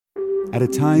At a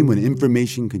time when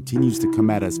information continues to come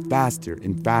at us faster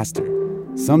and faster,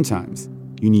 sometimes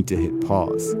you need to hit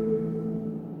pause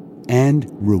and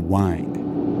rewind.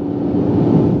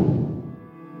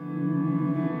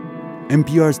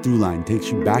 NPR's Throughline takes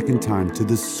you back in time to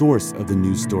the source of the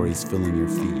news stories filling your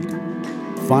feed.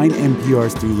 Find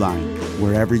NPR's Throughline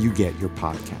wherever you get your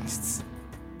podcasts.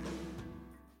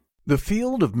 The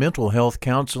field of mental health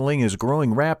counseling is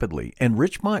growing rapidly, and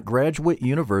Richmont Graduate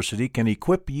University can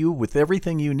equip you with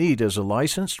everything you need as a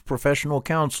licensed professional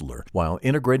counselor while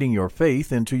integrating your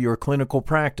faith into your clinical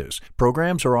practice.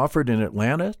 Programs are offered in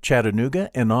Atlanta, Chattanooga,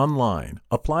 and online.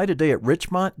 Apply today at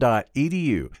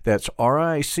richmont.edu. That's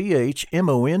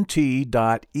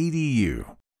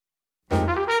RICHMONT.edu.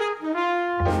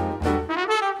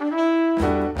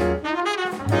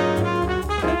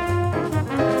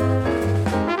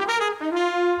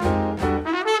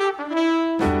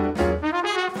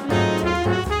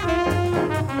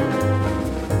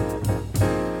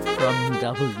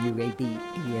 WABE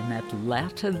in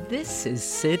Atlanta, this is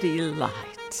City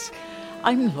Lights.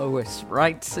 I'm Lois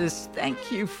Reitzes.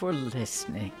 Thank you for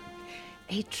listening.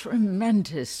 A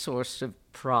tremendous source of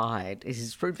pride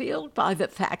is revealed by the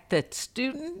fact that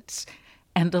students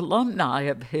and alumni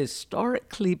of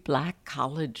historically Black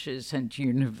colleges and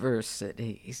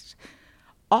universities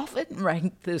often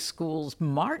rank the school's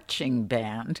marching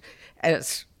band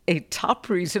as a top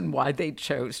reason why they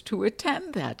chose to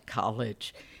attend that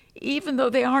college, even though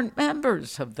they aren't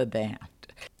members of the band.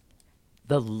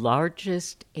 The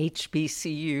largest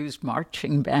HBCU's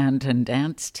marching band and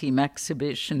dance team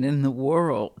exhibition in the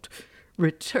world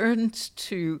returns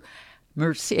to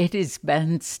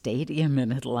Mercedes-Benz Stadium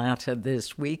in Atlanta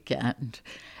this weekend.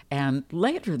 And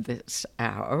later this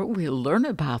hour, we'll learn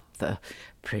about the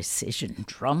precision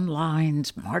drum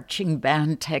lines, marching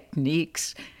band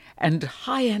techniques, and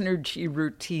high-energy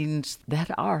routines that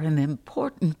are an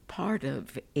important part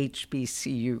of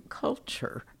HBCU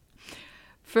culture.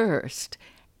 First,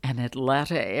 an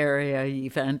Atlanta area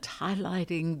event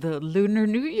highlighting the Lunar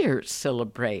New Year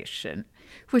celebration,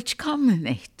 which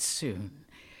culminates soon.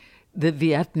 The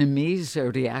Vietnamese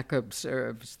zodiac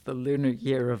observes the lunar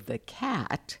year of the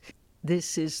cat.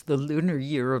 This is the lunar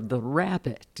year of the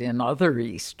rabbit in other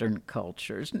Eastern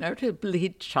cultures, notably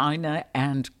China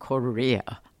and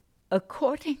Korea.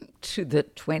 According to the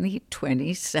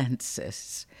 2020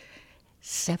 census,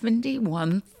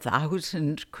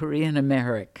 71,000 Korean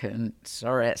Americans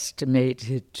are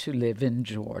estimated to live in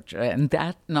Georgia, and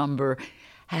that number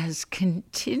has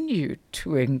continued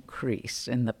to increase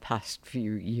in the past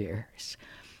few years.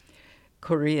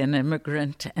 Korean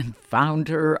immigrant and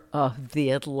founder of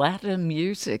the Atlanta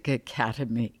Music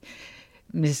Academy,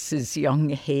 Mrs.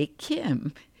 Young-Hae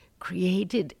Kim,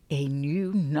 created a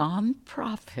new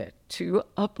nonprofit to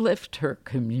uplift her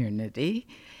community.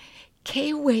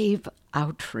 K-Wave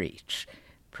Outreach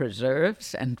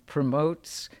preserves and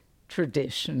promotes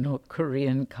traditional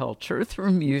Korean culture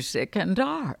through music and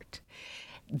art.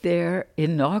 Their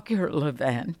inaugural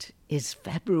event is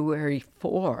February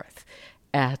 4th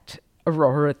at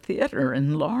Aurora Theater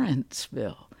in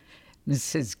Lawrenceville.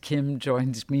 Mrs. Kim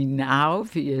joins me now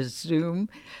via Zoom.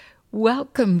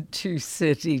 Welcome to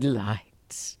City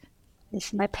Lights.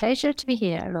 It's my pleasure to be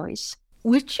here, Lois.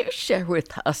 Would you share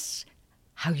with us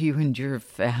how you and your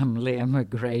family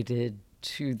immigrated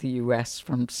to the U.S.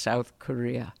 from South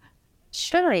Korea?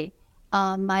 Surely.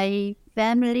 My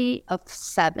family of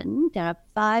 7, there are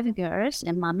 5 girls,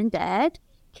 and mom and dad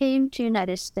came to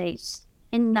United States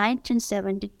in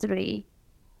 1973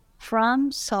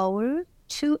 from Seoul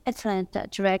to Atlanta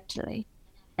directly.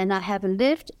 And I have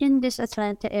lived in this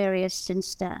Atlanta area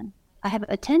since then. I have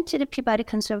attended Peabody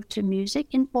Conservatory Music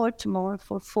in Baltimore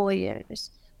for 4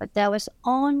 years, but that was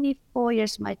only 4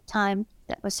 years my time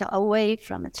that was away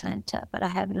from Atlanta. But I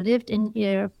have lived in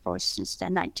here since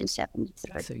then,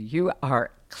 1973. So you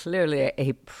are clearly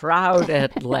a proud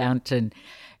Atlantan,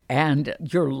 and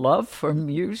your love for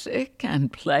music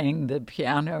and playing the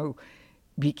piano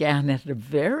began at a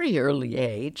very early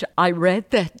age. I read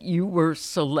that you were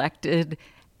selected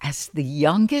as the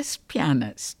youngest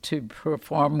pianist to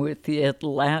perform with the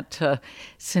Atlanta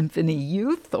Symphony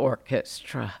Youth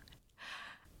Orchestra.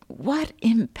 What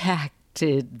impact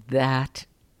did that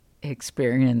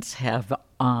experience have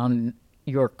on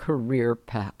your career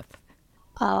path?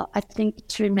 I think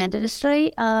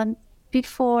tremendously.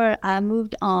 Before I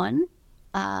moved on,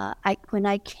 when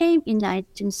I came in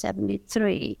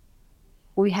 1973,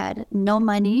 we had no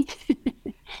money.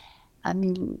 I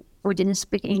mean, we didn't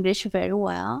speak English very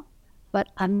well, but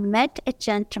I met a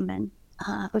gentleman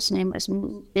whose name was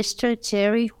Mr.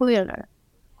 Jerry Wheeler,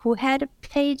 who had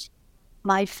paid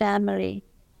my family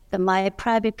my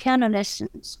private piano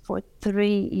lessons for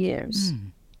 3 years.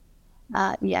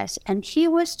 Yes, and he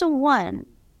was the one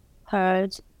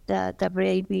heard the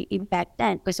WAB back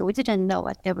then, because we didn't know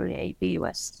what WAB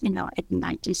was, in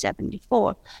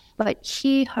 1974. But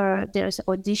he heard there's an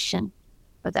audition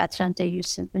for the Atlanta Youth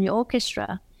Symphony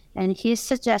Orchestra, and he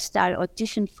suggested I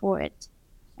audition for it,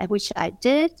 which I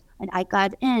did, and I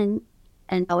got in,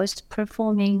 and I was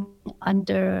performing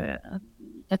under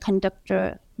the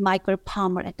conductor Michael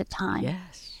Palmer at the time.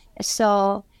 Yes.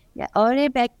 So already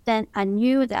back then, I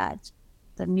knew that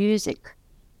the music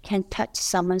can touch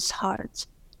someone's heart,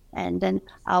 and then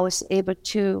I was able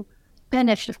to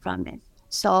benefit from it.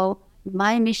 So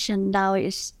my mission now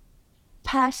is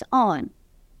pass on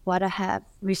what I have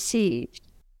received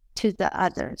to the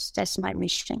others. That's my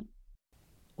mission.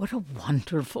 What a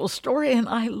wonderful story. And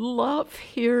I love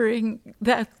hearing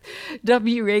that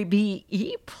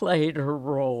WABE played a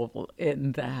role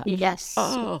in that. Yes.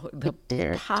 Oh, the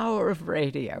power of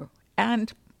radio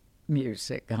and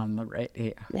music on the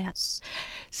radio. Yes.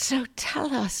 So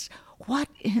tell us, what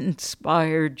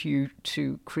inspired you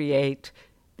to create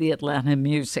the Atlanta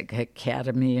Music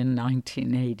Academy in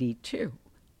 1982?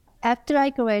 After I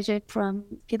graduated from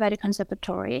Peabody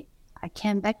Conservatory, I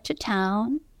came back to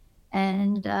town,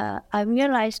 and I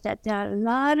realized that there are a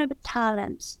lot of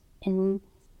talents in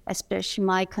especially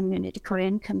my community,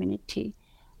 Korean community,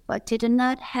 but did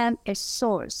not have a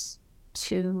source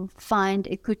to find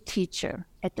a good teacher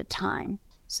at the time.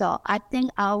 So I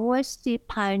think I was the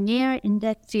pioneer in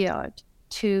that field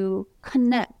to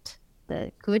connect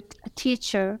the good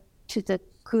teacher to the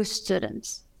good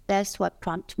students. That's what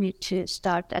prompted me to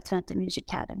start Atlanta Music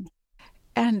Academy.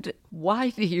 And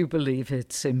why do you believe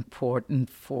it's important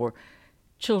for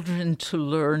children to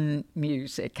learn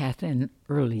music at an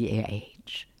early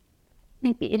age?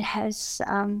 I think it has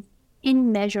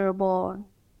immeasurable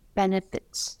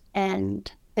benefits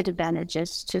and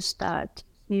advantages to start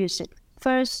music.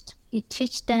 First, it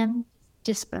teaches them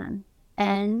discipline,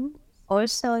 and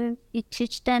also it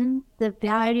teaches them the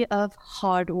value of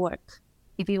hard work.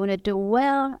 If you want to do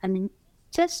well,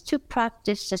 just to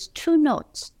practice just 2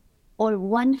 notes or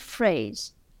 1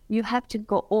 phrase, you have to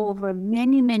go over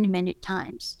many, many, many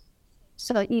times.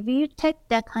 So if you take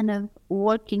that kind of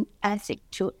working ethic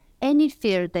to any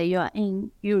field that you are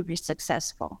in, you'll be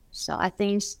successful. So I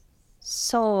think it's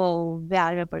so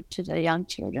valuable to the young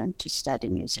children to study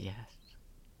music. Yes.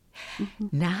 Mm-hmm.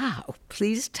 Now,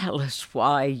 please tell us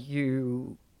why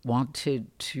you wanted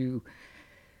to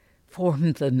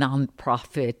form the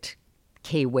nonprofit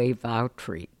K-Wave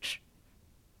Outreach.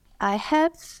 I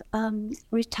have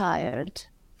retired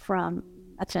from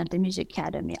Atlanta Music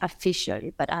Academy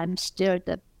officially, but I'm still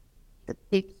the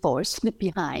big force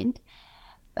behind.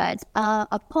 But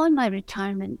upon my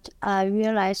retirement, I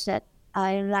realized that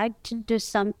I like to do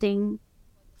something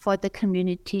for the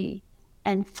community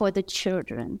and for the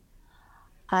children.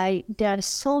 There are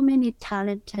so many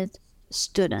talented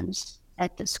students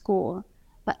at the school,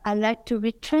 but I like to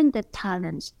return the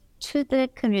talents to the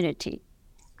community.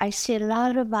 I see a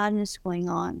lot of violence going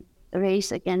on,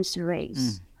 race against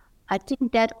race. I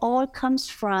think that all comes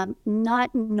from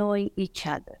not knowing each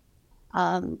other.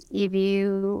 If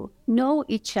you know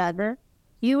each other,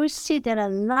 you will see there are a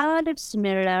lot of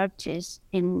similarities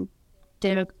in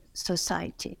their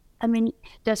society.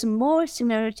 There's more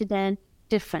similarity than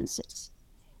differences.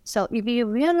 So if you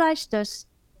realize there's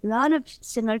a lot of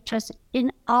similarities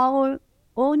in our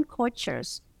own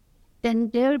cultures,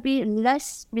 then there will be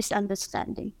less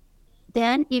misunderstanding.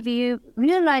 Then if you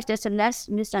realize there's less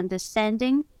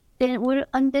misunderstanding, then we'll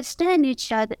understand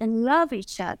each other and love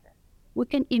each other. We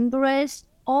can embrace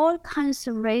all kinds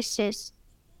of races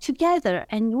together,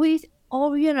 and we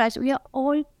all realize we are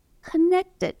all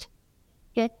connected.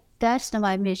 Okay? That's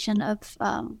my mission of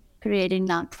creating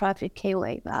nonprofit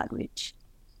K-Wave Outreach.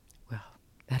 Well,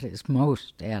 that is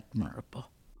most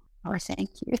admirable. Oh, thank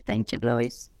you. Thank you,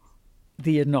 Lois.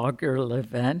 The inaugural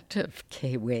event of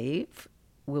K-Wave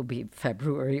will be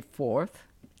February 4th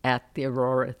at the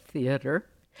Aurora Theater.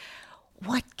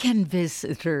 What can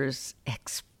visitors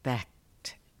expect?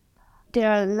 There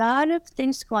are a lot of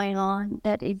things going on.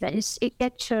 That event it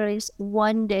actually is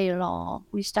 1 day long.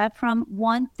 We start from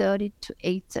 1:30 to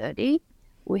 8:30.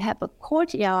 We have a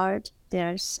courtyard.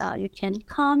 There's you can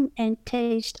come and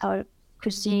taste our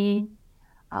cuisine,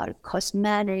 our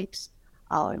cosmetics,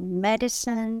 our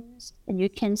medicines, and you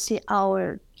can see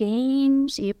our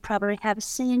games. You probably have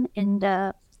seen in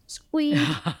the Squid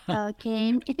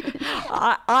game.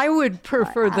 I would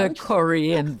prefer the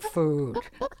Korean food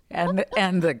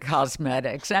and the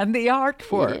cosmetics and the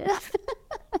artwork. Yeah.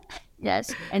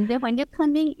 Yes, and then when you're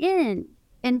coming in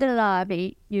the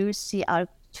lobby, you see our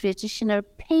traditional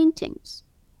paintings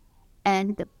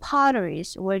and the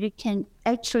potteries where you can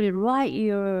actually write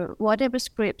your whatever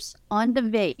scripts on the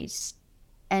vase.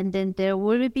 And then there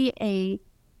will be a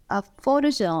photo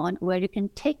zone where you can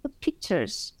take the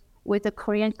pictures with the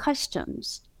Korean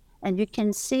costumes. And you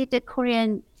can see the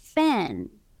Korean fan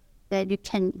that you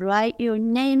can write your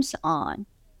names on.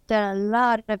 There are a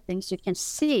lot of things you can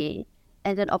see.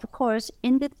 And then, of course,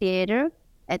 in the theater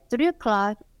at 3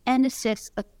 o'clock and at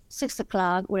 6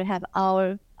 o'clock, we'll have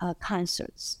our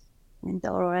concerts in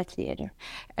the Aurora Theater.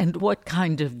 And what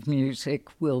kind of music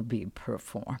will be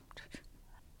performed?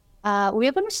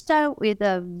 We're going to start with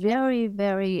a very,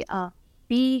 very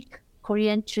big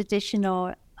Korean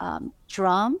traditional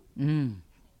drum.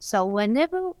 So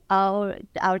whenever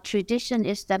our tradition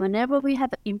is that whenever we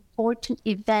have important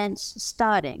events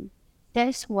starting,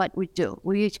 that's what we do.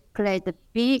 We play the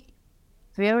big,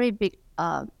 very big,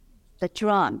 the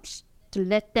drums to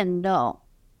let them know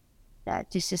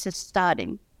that this is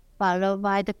starting, followed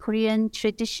by the Korean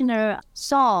traditional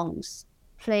songs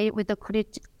played with the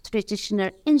traditional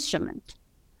instrument,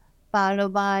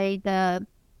 followed by the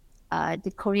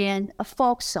Korean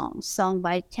folk songs sung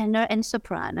by tenor and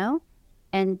soprano.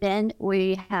 And then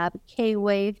we have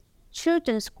K-Wave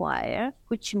Children's Choir,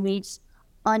 which meets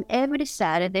on every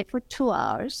Saturday for 2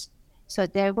 hours. So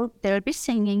they'll be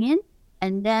singing in.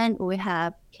 And then we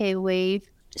have K-Wave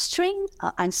String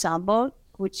Ensemble,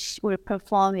 which will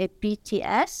perform a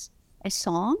BTS, a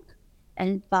song,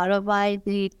 and followed by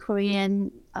the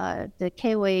Korean, the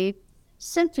K-Wave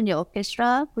Symphony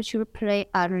Orchestra, which will play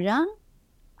Arurang.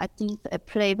 I think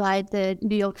played by the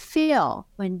New York Phil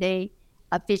when they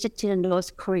visited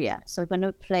North Korea. So we're going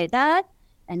to play that.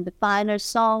 And the final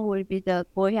song will be the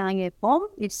고향의 봄.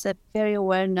 It's a very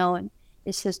well-known,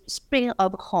 it's a spring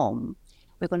of home.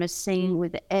 We're going to sing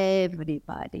with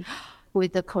everybody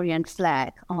with the Korean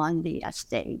flag on the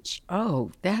stage.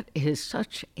 Oh, that is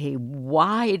such a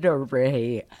wide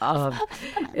array of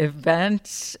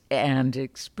events and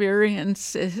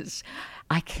experiences.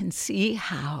 I can see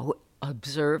how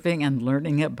observing and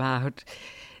learning about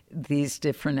these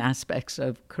different aspects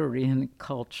of Korean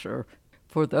culture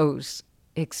for those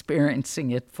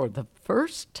experiencing it for the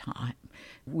first time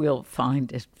will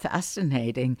find it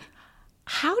fascinating.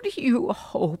 How do you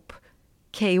hope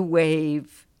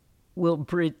K-Wave will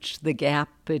bridge the gap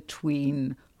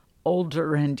between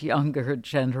older and younger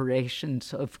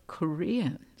generations of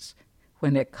Koreans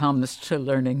when it comes to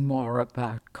learning more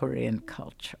about Korean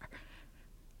culture?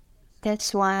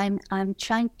 That's why I'm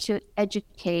trying to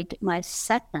educate my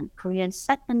Korean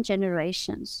second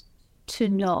generations to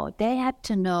know. They have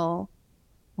to know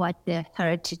what their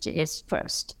heritage is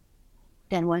first.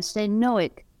 Then once they know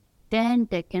it, then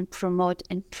they can promote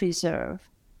and preserve.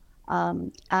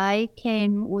 I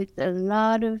came with a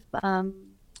lot of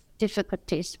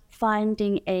difficulties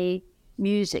finding a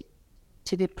music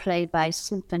to be played by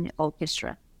symphony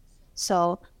orchestra.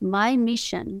 So my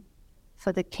mission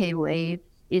for the K-Wave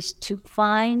is to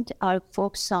find our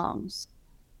folk songs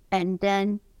and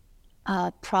then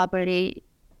probably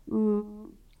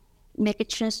make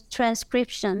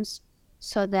transcriptions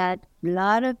so that a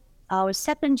lot of our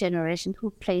second generation who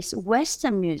plays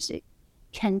Western music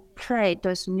can play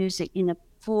those music in a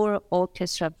full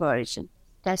orchestra version.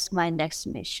 That's my next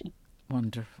mission.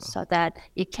 Wonderful. So that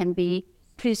it can be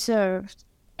preserved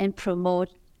and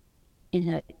promoted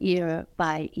in a year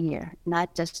by year,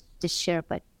 not just this year,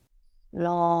 but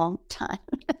long time,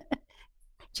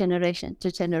 generation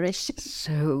to generation.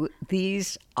 So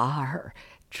these are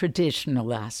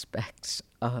traditional aspects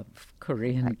of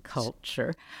Korean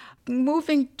culture.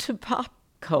 Moving to pop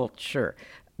culture,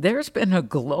 there's been a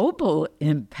global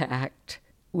impact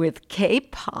with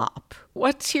K-pop.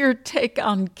 What's your take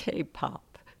on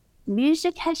K-pop?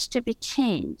 Music has to be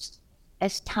changed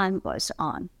as time goes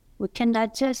on. We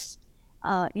cannot just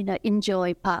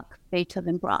enjoy Bach,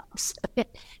 Beethoven, Brahms.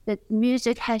 The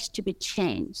music has to be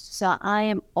changed. So I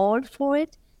am all for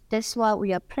it. That's why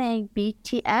we are playing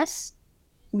BTS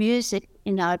music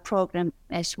in our program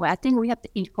as well. I think we have to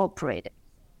incorporate it.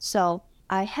 So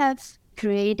I have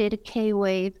created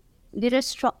K-Wave little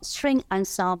string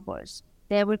ensembles.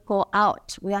 They will go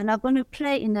out. We are not going to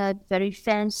play in a very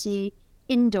fancy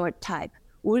indoor type.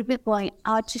 We'll be going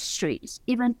out to streets,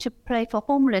 even to play for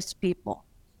homeless people,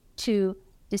 to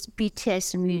this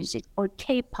BTS music or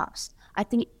K-pops. I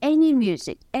think any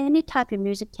music, any type of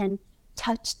music can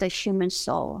touch the human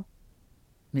soul.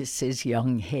 Mrs.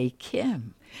 Young-Hae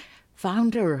Kim,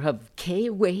 founder of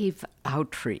K-Wave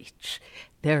Outreach.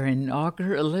 Their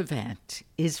inaugural event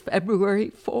is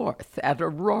February 4th at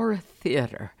Aurora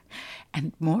Theater.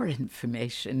 And more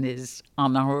information is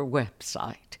on our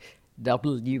website,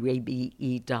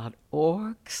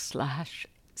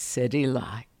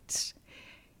 wabe.org/citylights.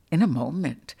 In a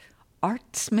moment,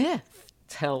 Art Smith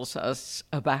tells us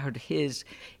about his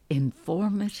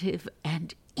informative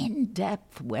and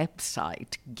in-depth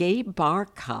website, Gabe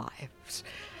Archives.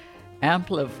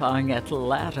 Amplifying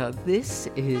Atlanta, this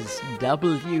is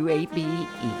WABE.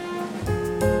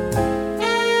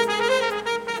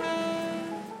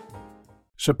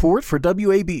 Support for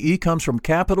WABE comes from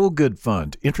Capital Good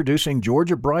Fund, introducing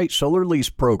Georgia Bright Solar Lease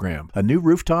Program, a new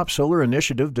rooftop solar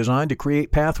initiative designed to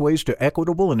create pathways to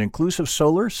equitable and inclusive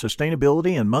solar,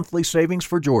 sustainability, and monthly savings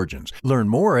for Georgians. Learn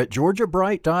more at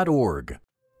georgiabright.org.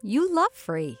 You love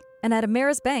free, and at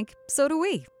Ameris Bank, so do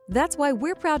we. That's why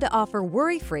we're proud to offer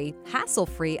worry-free,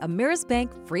 hassle-free Ameris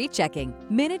Bank free checking.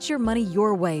 Manage your money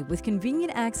your way with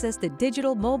convenient access to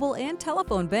digital, mobile, and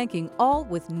telephone banking, all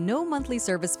with no monthly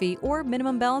service fee or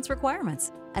minimum balance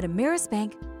requirements. At Ameris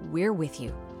Bank, we're with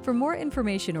you. For more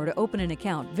information or to open an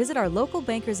account, visit our local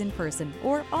bankers in person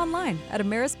or online at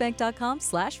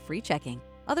amerisbank.com/free checking.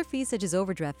 Other fees such as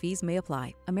overdraft fees may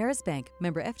apply. Ameris Bank,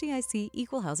 member FDIC,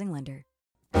 equal housing lender.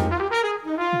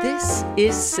 This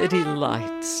is City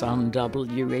Lights on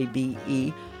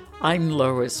WABE. I'm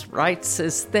Lois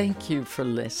Reitzes. Thank you for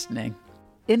listening.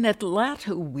 In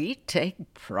Atlanta, we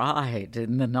take pride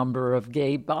in the number of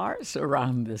gay bars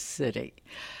around the city.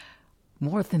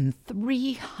 More than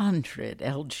 300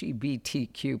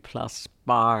 LGBTQ plus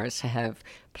bars have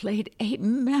played a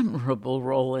memorable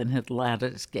role in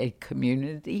Atlanta's gay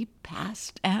community,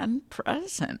 past and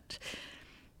present.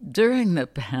 During the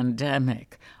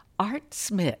pandemic, Art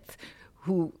Smith,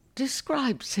 who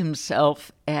describes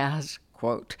himself as,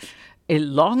 quote, a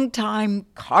longtime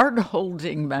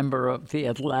card-holding member of the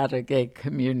Atlanta gay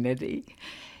community,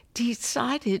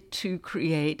 decided to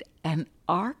create an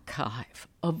archive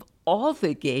of all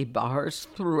the gay bars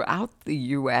throughout the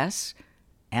U.S.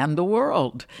 and the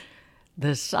world.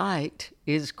 The site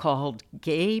is called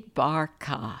Gay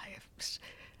Barchives.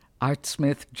 Art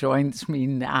Smith joins me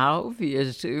now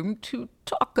via Zoom to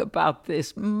talk about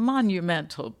this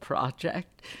monumental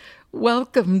project.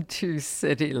 Welcome to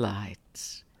City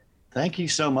Lights. Thank you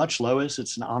so much, Lois.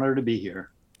 It's an honor to be here.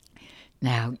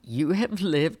 Now, you have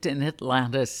lived in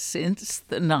Atlanta since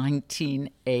the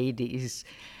 1980s.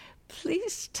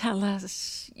 Please tell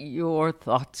us your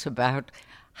thoughts about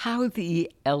how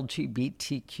the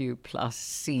LGBTQ plus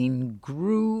scene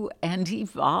grew and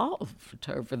evolved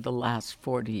over the last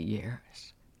 40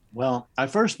 years. Well, I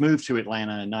first moved to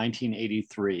Atlanta in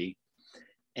 1983,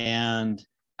 and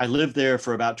I lived there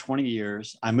for about 20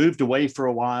 years. I moved away for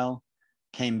a while,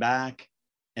 came back,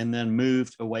 and then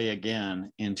moved away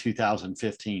again in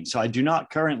 2015. So I do not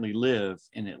currently live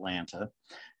in Atlanta,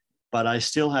 but I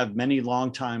still have many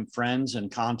longtime friends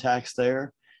and contacts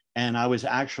there. And I was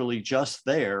actually just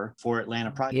there for Atlanta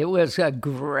Pride. It was a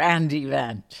grand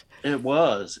event. It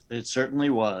was. It certainly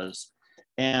was.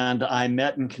 And I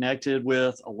met and connected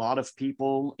with a lot of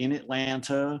people in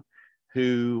Atlanta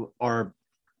who are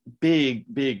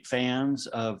big fans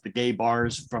of the gay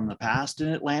bars from the past in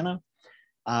Atlanta.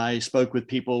 I spoke with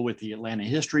people with the Atlanta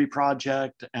History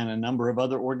Project and a number of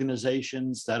other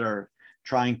organizations that are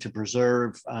trying to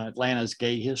preserve Atlanta's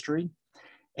gay history.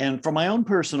 And from my own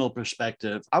personal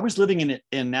perspective, I was living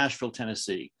in Nashville,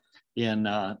 Tennessee in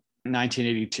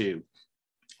 1982.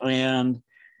 And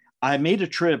I made a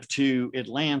trip to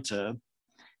Atlanta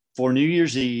for New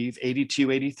Year's Eve,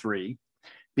 82, 83,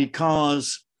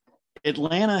 because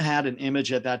Atlanta had an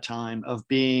image at that time of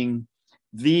being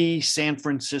the San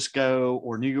Francisco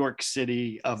or New York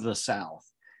City of the South.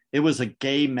 It was a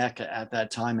gay mecca at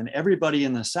that time, and everybody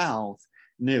in the South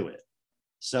knew it.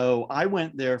 So I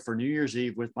went there for New Year's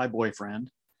Eve with my boyfriend.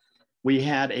 We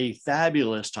had a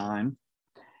fabulous time.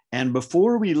 And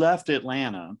before we left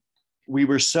Atlanta, we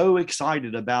were so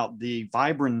excited about the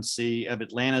vibrancy of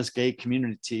Atlanta's gay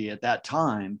community at that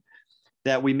time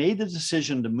that we made the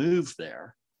decision to move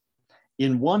there.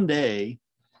 In one day,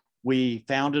 we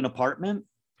found an apartment,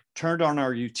 turned on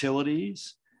our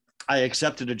utilities. I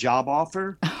accepted a job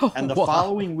offer. And the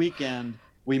following weekend,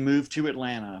 we moved to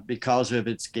Atlanta because of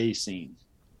its gay scene.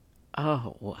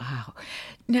 Oh, wow.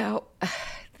 Now,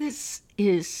 this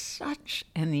is such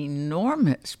an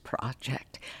enormous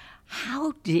project.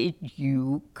 How did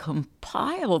you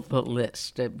compile the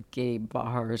list of gay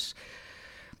bars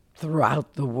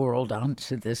throughout the world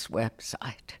onto this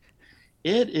website?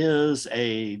 It is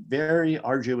a very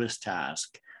arduous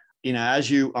task. You know,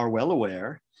 as you are well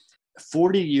aware,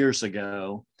 40 years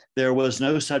ago, there was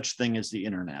no such thing as the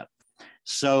internet.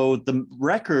 So the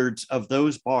records of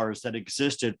those bars that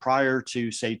existed prior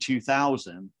to, say,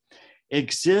 2000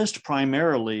 exist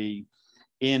primarily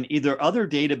in either other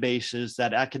databases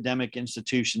that academic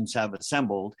institutions have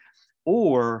assembled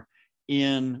or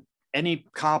in any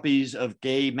copies of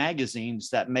gay magazines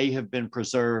that may have been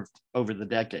preserved over the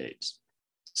decades.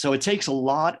 So it takes a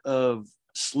lot of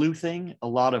sleuthing, a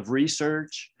lot of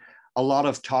research, a lot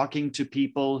of talking to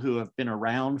people who have been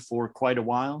around for quite a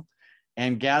while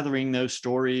and gathering those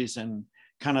stories and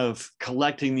kind of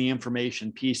collecting the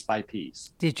information piece by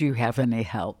piece. Did you have any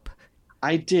help?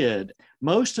 I did.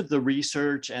 Most of the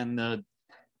research and the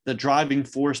driving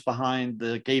force behind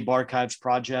the Gay Barchives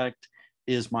project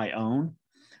is my own.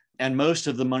 And most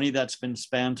of the money that's been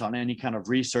spent on any kind of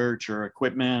research or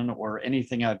equipment or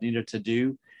anything I've needed to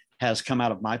do has come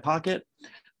out of my pocket.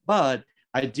 But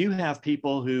I do have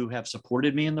people who have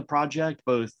supported me in the project,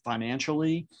 both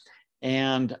financially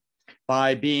and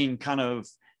by being kind of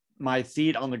my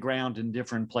feet on the ground in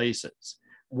different places.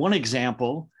 One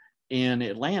example in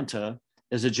Atlanta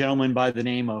is a gentleman by the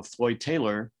name of Floyd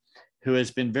Taylor, who has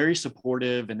been very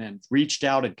supportive and then reached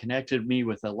out and connected me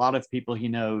with a lot of people he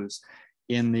knows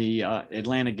in the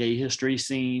Atlanta gay history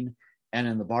scene and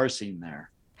in the bar scene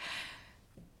there.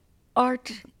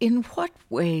 Art, in what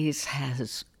ways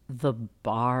has the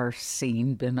bar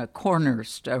scene been a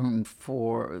cornerstone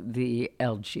for the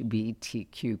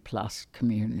LGBTQ plus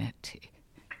community?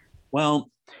 Well,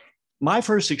 my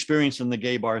first experience in the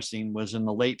gay bar scene was in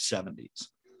the late 70s.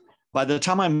 By the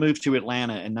time I moved to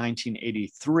Atlanta in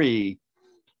 1983,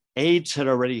 AIDS had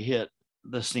already hit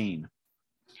the scene.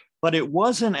 But it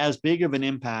wasn't as big of an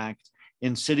impact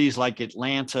in cities like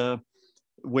Atlanta,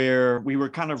 where we were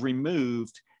kind of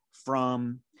removed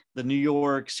from the New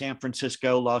York, San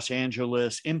Francisco, Los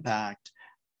Angeles impact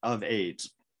of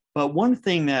AIDS. But one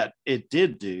thing that it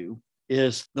did do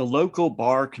is the local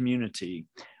bar community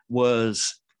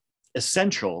was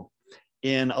essential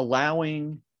in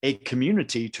allowing a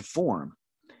community to form.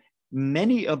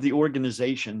 Many of the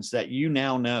organizations that you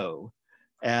now know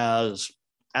as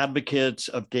advocates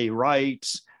of gay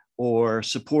rights or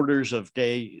supporters of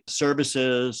gay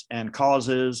services and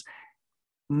causes,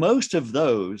 most of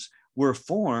those were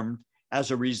formed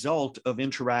as a result of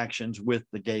interactions with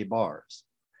the gay bars.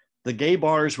 The gay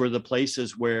bars were the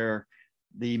places where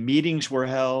the meetings were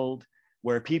held,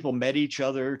 where people met each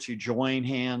other to join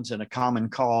hands in a common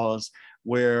cause,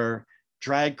 where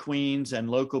drag queens and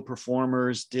local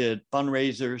performers did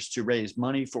fundraisers to raise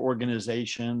money for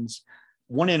organizations.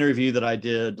 One interview that I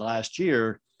did last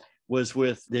year was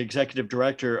with the executive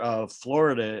director of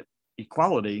Florida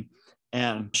Equality,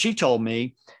 and she told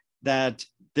me that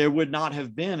there would not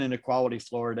have been an Equality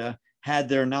Florida had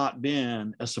there not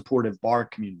been a supportive bar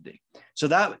community. So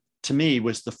that, to me,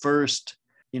 was the first,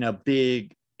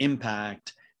 big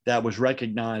impact that was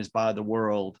recognized by the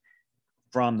world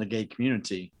from the gay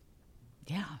community.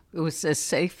 Yeah, it was a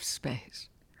safe space.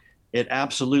 It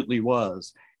absolutely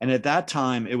was. And at that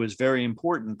time, it was very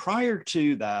important. Prior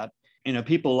to that,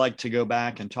 people like to go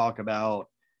back and talk about,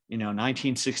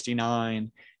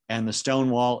 1969 and the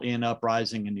Stonewall Inn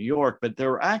uprising in New York, but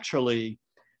there were actually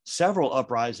several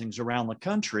uprisings around the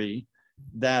country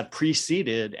that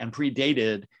preceded and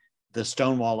predated the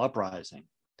Stonewall uprising.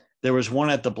 There was one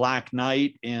at the Black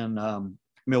Knight in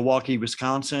Milwaukee,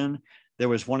 Wisconsin. There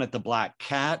was one at the Black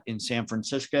Cat in San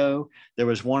Francisco. There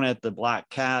was one at the Black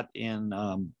Cat in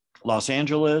Los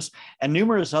Angeles, and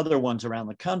numerous other ones around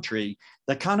the country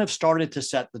that kind of started to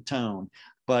set the tone.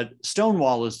 But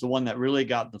Stonewall is the one that really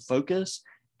got the focus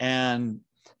and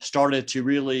started to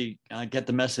really get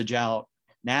the message out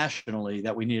nationally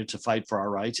that we needed to fight for our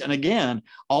rights. And again,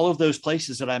 all of those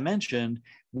places that I mentioned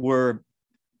were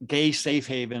gay safe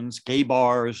havens, gay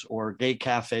bars, or gay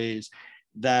cafes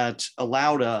that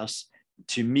allowed us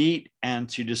to meet and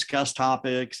to discuss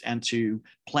topics and to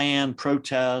plan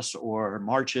protests or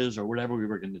marches or whatever we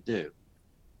were going to do.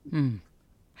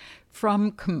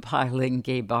 From compiling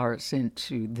gay bars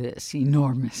into this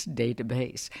enormous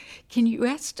database, can you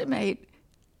estimate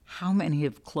how many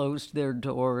have closed their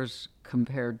doors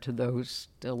compared to those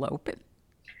still open?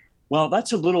 Well,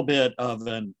 that's a little bit of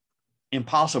an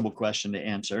impossible question to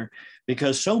answer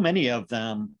because so many of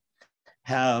them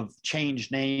have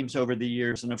changed names over the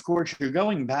years. And of course, you're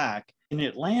going back in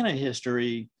Atlanta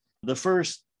history, the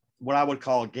first, what I would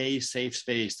call gay safe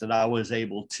space that I was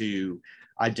able to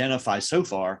identify so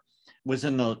far was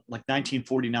in the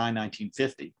 1949,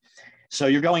 1950. So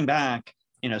you're going back,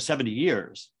 70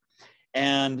 years.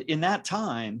 And in that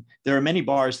time, there are many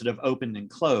bars that have opened and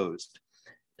closed.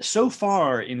 So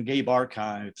far in Gay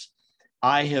Barchives,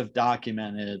 I have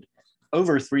documented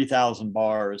over 3,000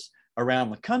 bars around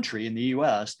the country in the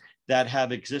US that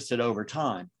have existed over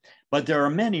time. But there are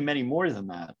many, many more than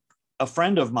that. A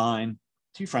friend of mine,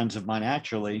 two friends of mine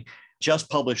actually, just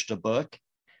published a book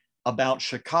about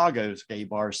Chicago's gay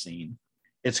bar scene.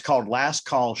 It's called Last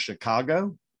Call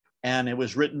Chicago, and it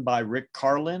was written by Rick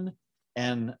Carlin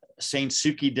and Saint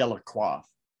Suki Delacroix.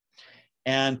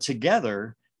 And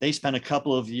together, they spent a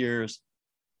couple of years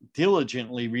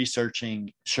diligently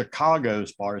researching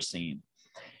Chicago's bar scene.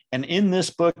 And in this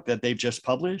book that they've just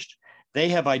published, they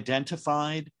have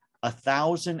identified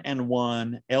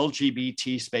 1,001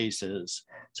 LGBT spaces.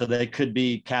 So they could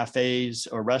be cafes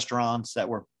or restaurants that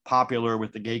were popular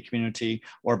with the gay community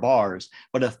or bars,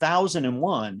 but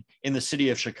 1,001 in the city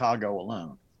of Chicago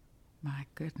alone. My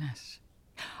goodness.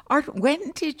 Art,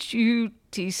 when did you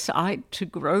decide to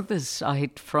grow the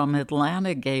site from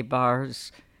Atlanta gay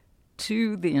bars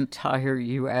to the entire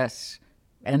U.S.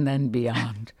 and then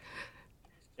beyond?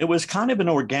 It was kind of an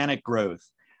organic growth.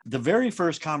 The very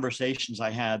first conversations I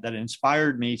had that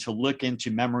inspired me to look into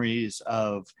memories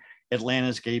of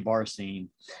Atlanta's gay bar scene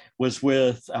was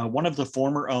with one of the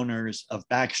former owners of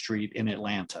Backstreet in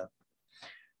Atlanta.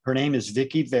 Her name is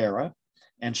Vicky Vera,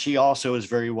 and she also is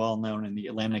very well known in the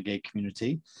Atlanta gay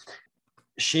community.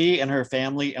 She and her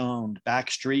family owned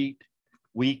Backstreet,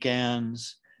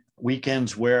 Weekends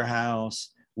Warehouse,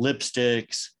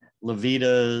 Lipsticks,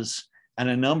 Levita's, and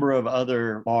a number of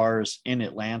other bars in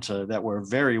Atlanta that were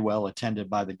very well attended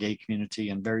by the gay community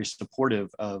and very supportive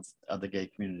of the gay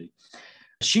community.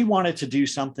 She wanted to do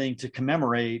something to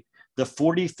commemorate the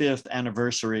 45th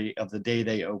anniversary of the day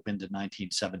they opened in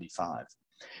 1975.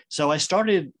 So I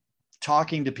started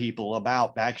talking to people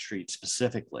about Backstreet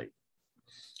specifically.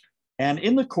 And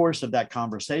in the course of that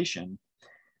conversation,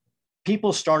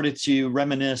 people started to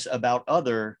reminisce about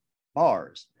other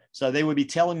bars. So they would be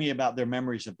telling me about their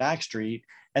memories of Backstreet.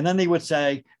 And then they would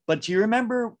say, but do you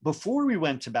remember before we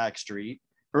went to Backstreet,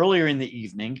 earlier in the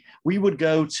evening, we would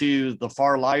go to the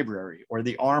Far Library or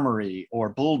the Armory or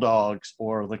Bulldogs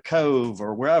or the Cove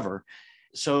or wherever.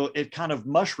 So it kind of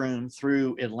mushroomed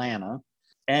through Atlanta.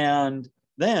 And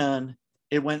then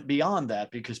it went beyond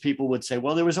that because people would say,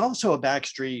 well, there was also a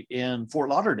Backstreet in Fort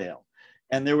Lauderdale.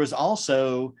 And there was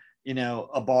also,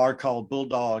 a bar called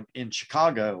Bulldog in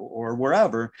Chicago or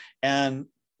wherever. And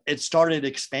it started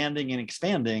expanding and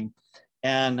expanding.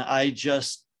 And I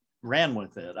just ran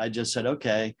with it. I just said,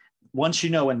 okay, once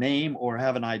you know a name or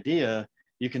have an idea,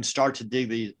 you can start to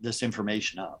dig this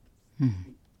information up.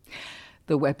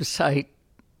 The website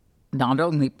not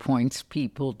only points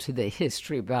people to the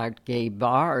history about gay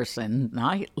bars and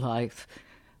nightlife,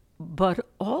 but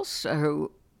also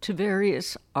to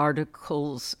various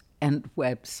articles and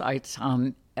websites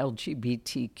on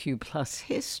LGBTQ plus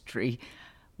history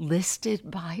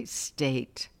listed by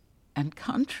state and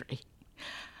country.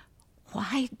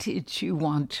 Why did you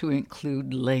want to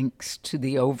include links to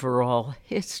the overall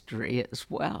history as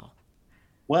well?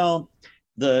 Well,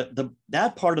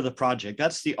 that part of the project,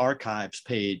 that's the archives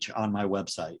page on my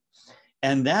website.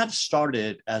 And that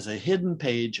started as a hidden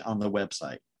page on the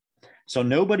website. So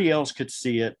nobody else could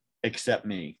see it except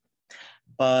me.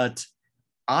 But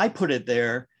I put it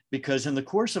there because in the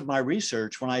course of my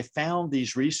research, when I found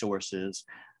these resources,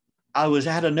 I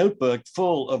had a notebook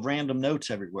full of random notes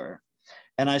everywhere.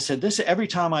 And I said, every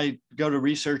time I go to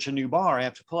research a new bar, I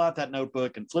have to pull out that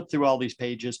notebook and flip through all these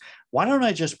pages. Why don't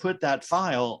I just put that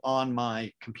file on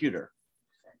my computer?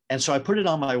 And so I put it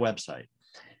on my website.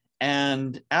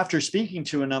 And after speaking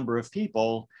to a number of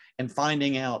people and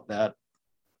finding out that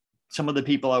some of the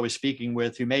people I was speaking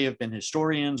with who may have been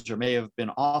historians or may have been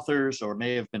authors or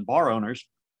may have been bar owners,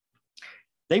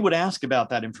 they would ask about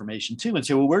that information too and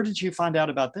say, well, where did you find out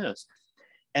about this?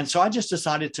 And so I just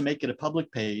decided to make it a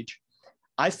public page.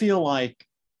 I feel like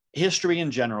history in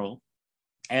general,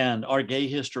 and our gay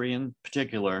history in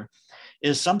particular,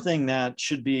 is something that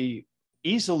should be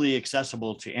easily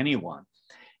accessible to anyone.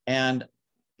 And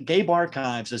Gay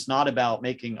Barchives is not about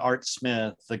making Art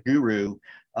Smith the guru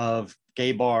of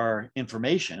gay bar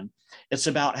information. It's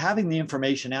about having the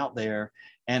information out there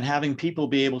and having people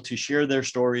be able to share their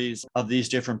stories of these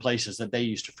different places that they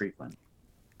used to frequent.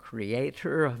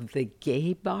 Creator of the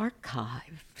Gay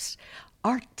Barchives,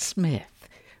 Art Smith,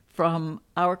 from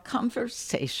our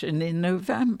conversation in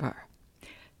November.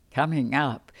 Coming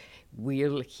up,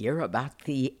 we'll hear about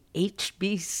the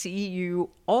HBCU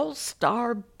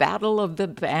All-Star Battle of the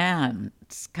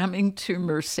Bands coming to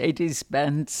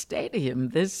Mercedes-Benz Stadium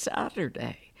this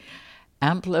Saturday.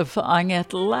 Amplifying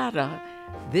Atlanta,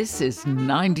 this is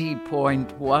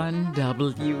 90.1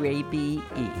 WABE.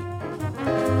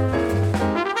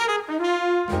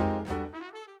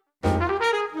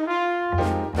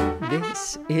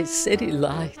 This is City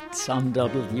Lights on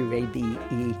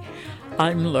WABE.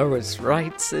 I'm Lois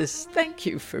Reitzes. Thank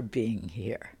you for being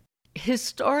here.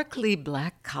 Historically,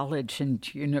 Black college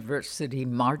and university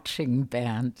marching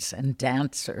bands and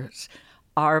dancers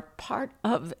are part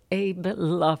of a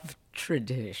beloved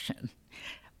tradition.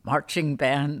 Marching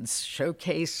bands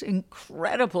showcase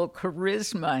incredible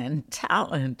charisma and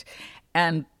talent,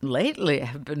 and lately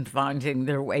have been finding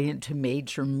their way into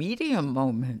major media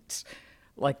moments,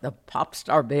 like the pop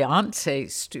star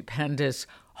Beyonce's stupendous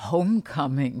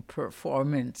homecoming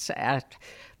performance at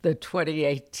the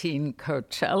 2018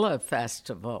 Coachella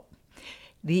Festival.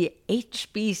 The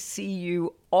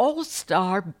HBCU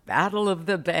All-Star Battle of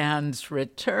the Bands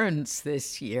returns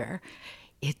this year.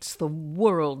 It's the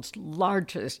world's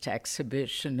largest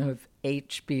exhibition of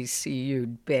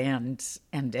HBCU bands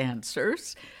and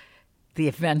dancers. The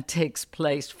event takes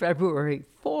place February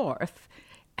 4th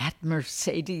at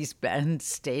Mercedes-Benz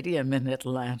Stadium in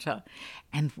Atlanta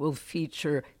and will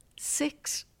feature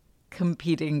 6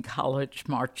 competing college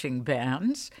marching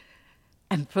bands,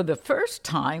 and for the first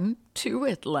time, 2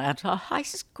 Atlanta high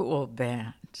school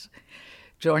bands.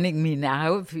 Joining me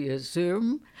now via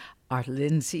Zoom are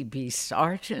Lindsay B.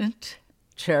 Sargent,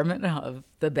 chairman of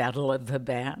the Battle of the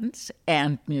Bands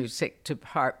and music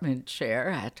department chair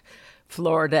at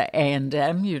Florida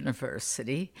A&M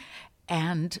University,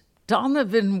 and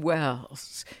Donovan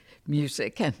Wells,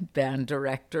 music and band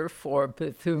director for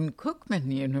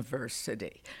Bethune-Cookman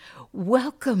University.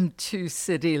 Welcome to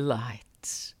City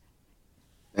Lights.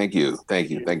 Thank you. Thank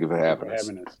you for having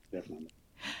us. Definitely.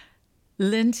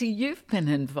 Lindsay, you've been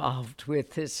involved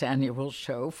with this annual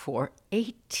show for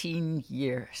 18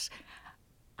 years.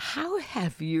 How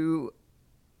have you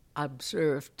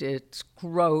observed its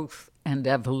growth and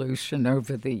evolution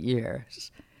over the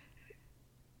years?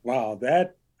 Wow,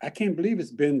 I can't believe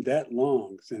it's been that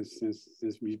long since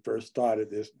we first started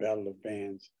this Battle of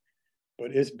Bands,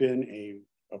 but it's been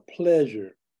a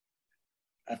pleasure.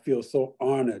 I feel so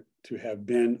honored to have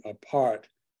been a part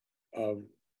of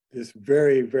this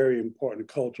very, very important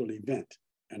cultural event.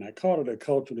 And I call it a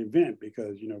cultural event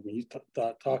because, when you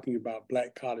start talking about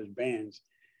Black college bands,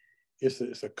 it's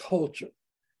a culture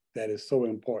that is so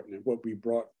important. And what we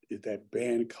brought is that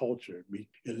band culture. We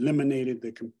eliminated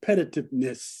the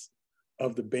competitiveness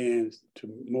of the bands to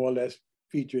more or less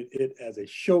feature it as a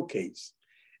showcase.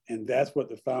 And that's what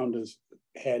the founders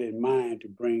had in mind to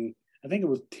bring. I think it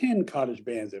was 10 college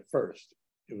bands at first.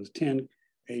 It was 10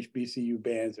 HBCU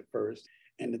bands at first.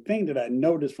 And the thing that I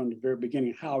noticed from the very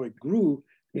beginning, how it grew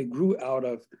out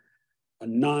of a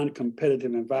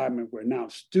non-competitive environment where now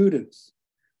students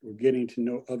were getting to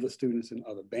know other students in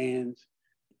other bands.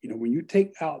 When you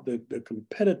take out the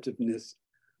competitiveness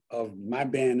of my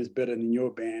band is better than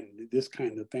your band, this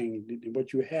kind of thing,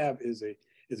 what you have is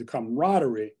a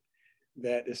camaraderie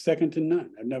that is second to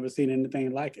none. I've never seen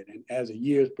anything like it. And as the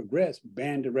years progressed,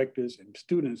 band directors and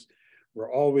students were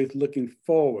always looking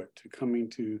forward to coming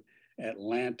to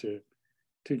Atlanta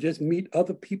to just meet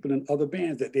other people in other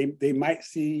bands that they might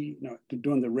see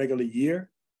during the regular year,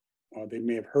 or they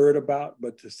may have heard about,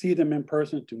 but to see them in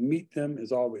person, to meet them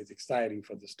is always exciting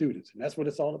for the students. And that's what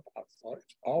it's all about.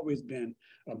 It's always been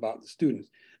about the students.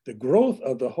 The growth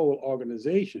of the whole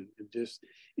organization, just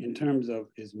in terms of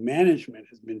its management,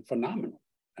 has been phenomenal.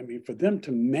 I mean, for them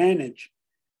to manage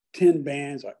 10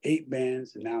 bands or 8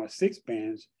 bands, and now 6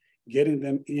 bands, getting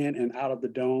them in and out of the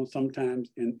dome, sometimes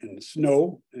in the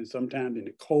snow and sometimes in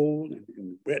the cold and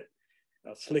in wet,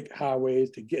 slick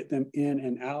highways, to get them in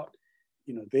and out.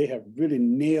 They have really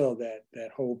nailed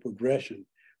that whole progression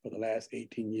for the last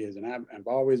 18 years. And I've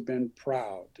always been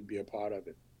proud to be a part of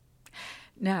it.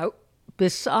 Now,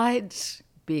 besides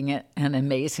being an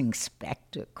amazing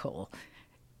spectacle,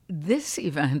 this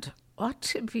event ought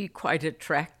to be quite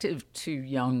attractive to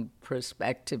young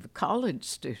prospective college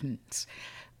students.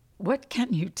 What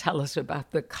can you tell us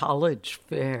about the college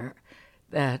fair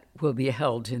that will be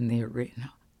held in the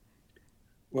arena?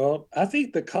 Well, I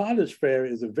think the college fair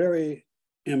is a very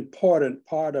important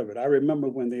part of it. I remember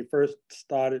when they first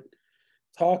started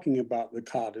talking about the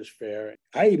college fair,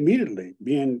 I immediately,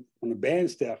 being on the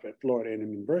band staff at Florida A&M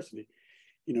University,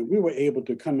 we were able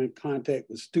to come in contact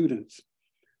with students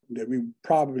that we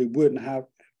probably wouldn't have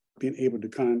been able to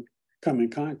come in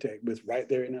contact with right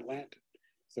there in Atlanta.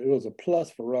 So it was a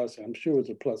plus for us. I'm sure it's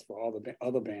a plus for all the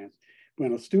other bands.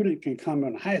 When a student can come,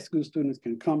 when high school students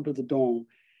can come to the dome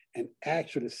and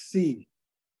actually see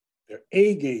their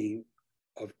A game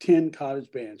of 10 college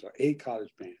bands or 8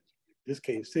 college bands, in this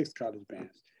case, 6 college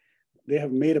bands, they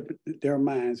have made up their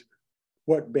minds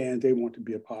what bands they want to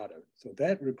be a part of. So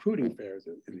that recruiting fair is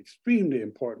an extremely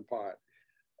important part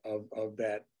of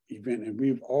that event. And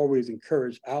we've always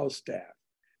encouraged our staff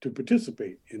to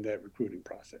participate in that recruiting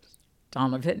process.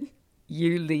 Donovan,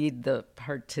 You lead the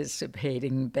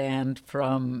participating band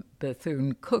from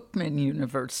Bethune-Cookman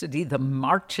University, the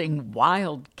Marching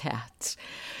Wildcats.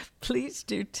 Please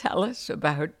do tell us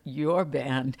about your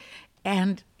band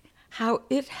and how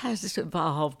it has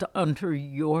evolved under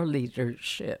your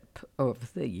leadership over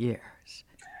the years.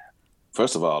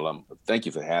 First of all, thank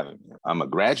you for having me. I'm a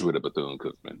graduate of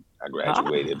Bethune-Cookman. I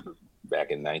graduated back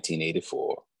in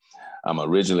 1984. I'm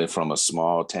originally from a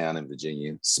small town in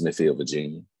Virginia, Smithfield,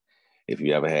 Virginia. If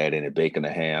you ever had any bacon or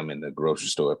ham in the grocery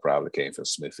store, it probably came from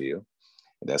Smithfield.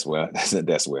 That's where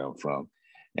I'm from.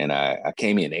 And I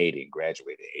came in 80 and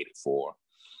graduated in 84.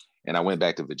 And I went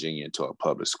back to Virginia and taught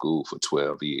public school for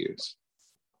 12 years.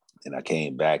 And I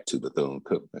came back to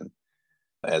Bethune-Cookman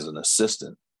as an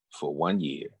assistant for 1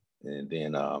 year. And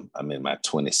then I'm in my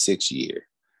 26th year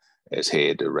as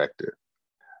head director.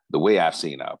 The way I've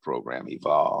seen our program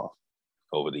evolve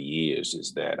over the years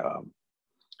is that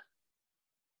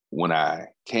when I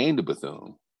came to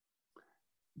Bethune,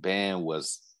 band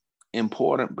was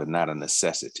important, but not a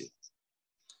necessity.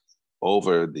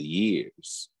 Over the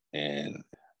years, and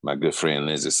my good friend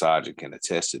Lindsay Sargent can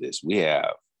attest to this, we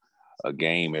have a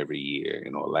game every year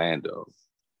in Orlando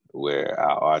where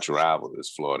our arch rival is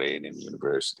Florida A&M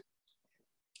University.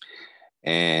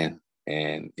 And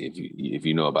if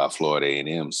you know about Florida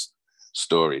A&M's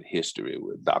storied history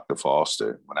with Dr.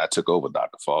 Foster, when I took over,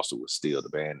 Dr. Foster was still the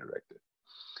band director.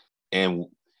 And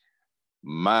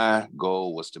my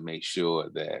goal was to make sure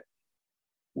that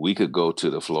we could go to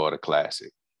the Florida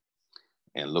Classic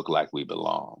and look like we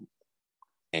belong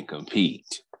and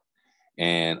compete.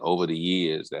 And over the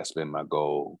years, that's been my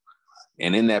goal.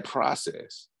 And in that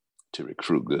process, to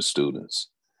recruit good students,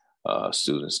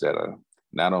 students that are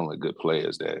not only good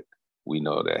players that we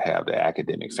know that have the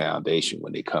academic foundation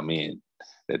when they come in,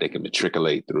 that they can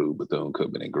matriculate through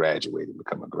Bethune-Cookman and graduate and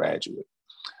become a graduate.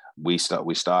 We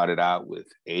started out with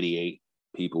 88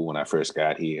 people when I first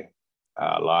got here.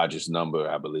 Our largest number,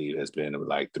 I believe, has been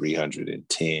like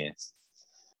 310.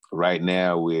 Right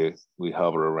now, we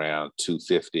hover around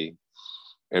 250.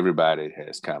 Everybody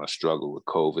has kind of struggled with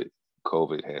COVID.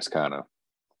 COVID has kind of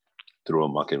threw a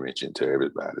monkey wrench into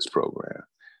everybody's program.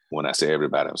 When I say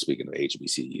everybody, I'm speaking of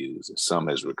HBCUs, and some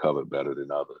has recovered better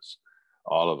than others.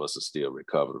 All of us are still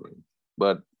recovering.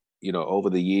 But, over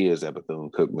the years at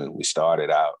Bethune-Cookman, we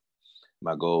started out,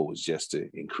 my goal was just to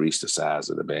increase the size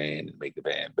of the band and make the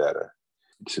band better,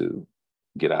 to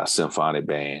get our symphonic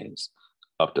bands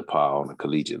up to par on the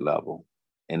collegiate level.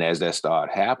 And as that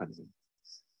started happening,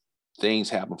 things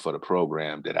happened for the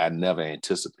program that I never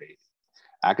anticipated.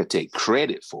 I could take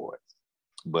credit for it,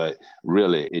 but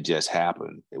really it just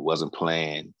happened. It wasn't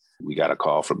planned. We got a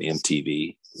call from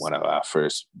MTV. One of our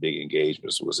first big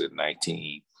engagements was in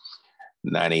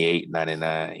 1998,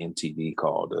 99. MTV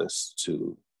called us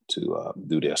to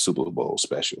do their Super Bowl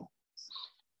special.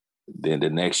 Then the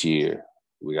next year,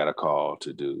 we got a call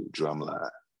to do Drumline.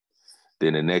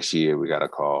 Then the next year, we got a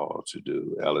call to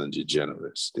do Ellen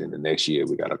DeGeneres. Then the next year,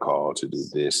 we got a call to do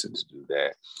this and to do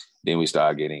that. Then we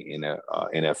started getting in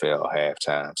NFL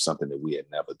halftime, something that we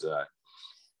had never done.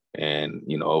 And,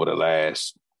 over the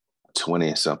last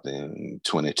 22,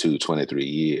 23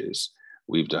 years,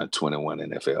 we've done 21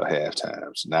 NFL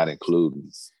halftimes, not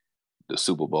including the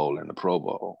Super Bowl and the Pro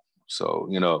Bowl. So,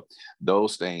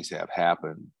 those things have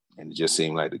happened. And it just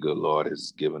seemed like the good Lord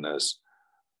has given us,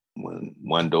 when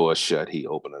one door is shut, he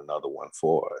opened another one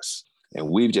for us. And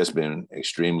we've just been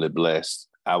extremely blessed.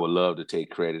 I would love to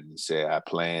take credit and say I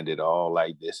planned it all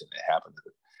like this and it happened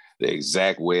the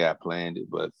exact way I planned it.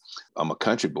 But I'm a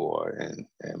country boy, and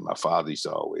my father used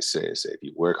to always say, if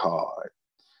you work hard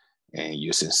and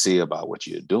you're sincere about what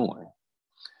you're doing,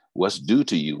 what's due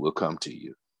to you will come to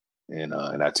you. And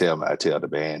I tell the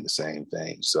band the same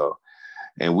thing. So,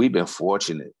 and we've been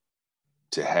fortunate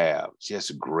to have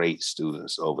just great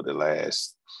students over the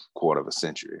last quarter of a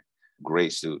century.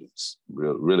 Great students,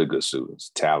 really good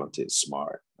students, talented,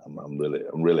 smart. I'm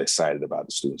really excited about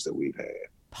the students that we've had.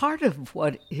 Part of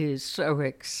what is so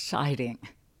exciting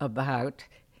about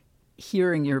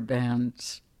hearing your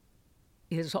bands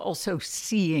is also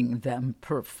seeing them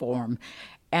perform.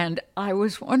 And I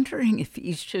was wondering if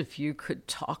each of you could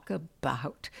talk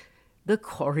about the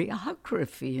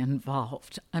choreography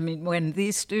involved. I mean, when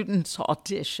these students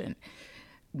audition,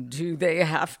 do they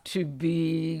have to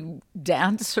be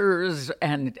dancers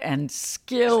and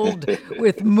skilled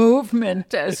with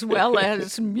movement as well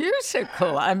as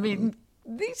musical? I mean,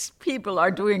 these people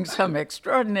are doing some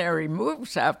extraordinary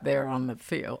moves out there on the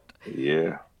field.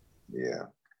 Yeah.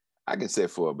 I can say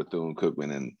for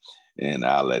Bethune-Cookman, and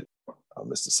I'll let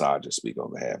Mr. Sargent speak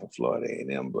on behalf of Florida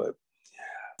A&M, but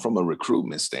from a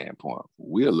recruitment standpoint,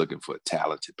 we're looking for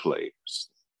talented players.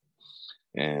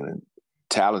 And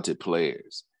talented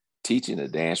players, teaching the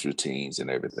dance routines and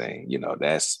everything,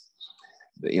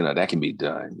 that can be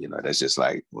done. That's just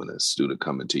like when a student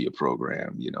come into your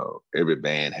program, every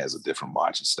band has a different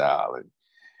marching style,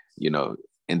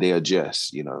 and they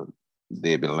adjust,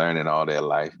 they've been learning all their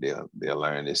life. They'll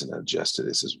learn this and adjust to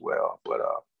this as well.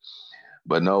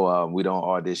 But no, we don't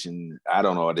audition. I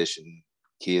don't audition.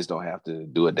 Kids don't have to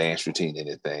do a dance routine,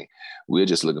 anything. We're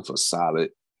just looking for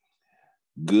solid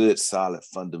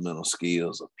fundamental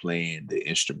skills of playing the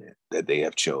instrument that they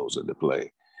have chosen to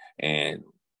play. And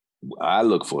I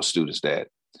look for students that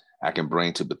I can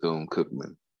bring to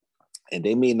Bethune-Cookman, and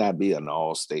they may not be an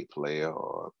all-state player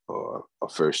or a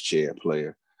first chair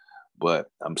player, but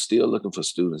I'm still looking for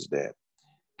students that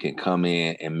can come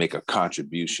in and make a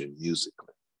contribution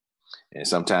musically. And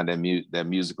sometimes that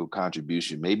musical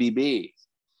contribution may be big,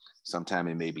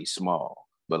 sometimes it may be small,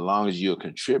 but as long as you're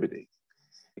contributing,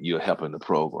 you're helping the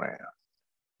program.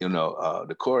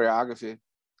 The choreography,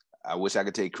 I wish I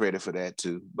could take credit for that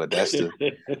too, but that's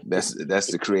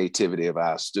the creativity of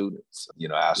our students.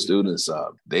 Our students,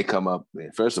 they come up,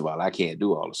 and first of all, I can't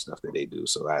do all the stuff that they do,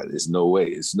 so it's no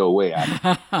way I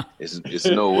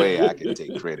can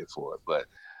take credit for it. But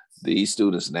these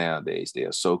students nowadays, they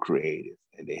are so creative,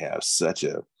 and they have such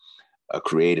a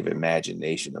creative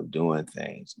imagination of doing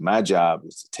things. My job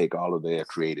is to take all of their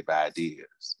creative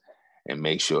ideas and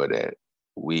make sure that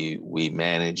we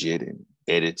manage it and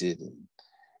edit it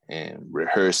and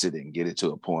rehearse it and get it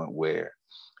to a point where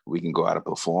we can go out and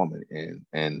perform it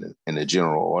and the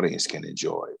general audience can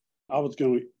enjoy it. I was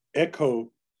going to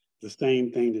echo the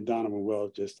same thing that Donovan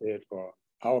Wells just said for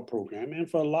our program and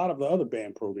for a lot of the other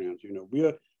band programs.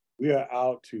 We are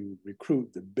out to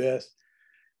recruit the best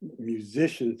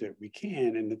musicians that we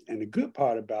can. And the good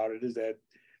part about it is that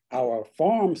our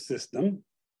farm system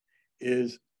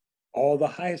is all the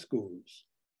high schools.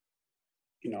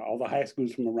 All the high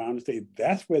schools from around the state,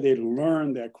 that's where they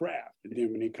learn their craft. And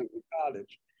then when they come to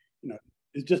college,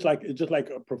 it's just like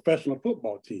a professional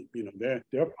football team.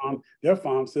 Their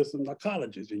farm systems are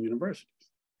colleges and universities.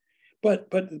 But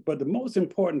the most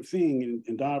important thing,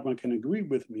 and Donovan can agree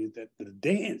with me, is that the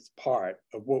dance part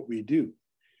of what we do,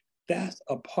 that's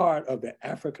a part of the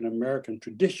African American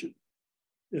tradition.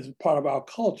 It's part of our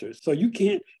culture. So you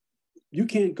can't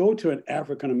go to an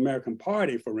African American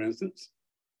party, for instance,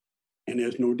 and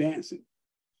there's no dancing.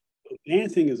 So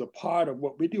dancing is a part of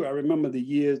what we do. I remember the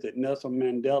year that Nelson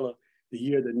Mandela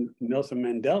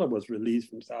was released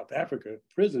from South Africa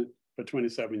prison for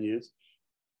 27 years.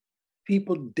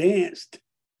 People danced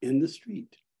in the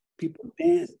street. People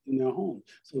danced in their homes.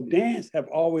 So dance have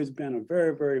always been a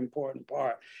very, very important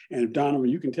part. And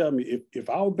Donovan, you can tell me if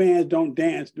our bands don't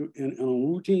dance in a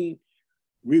routine,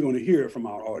 we're going to hear it from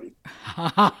our audience.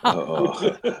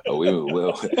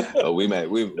 We might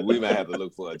have to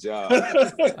look for a job.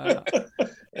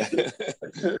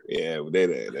 Yeah,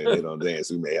 they don't dance.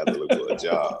 We may have to look for a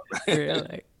job.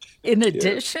 Really? In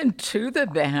addition to the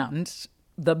bands,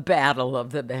 the Battle of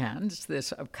the Bands,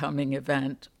 this upcoming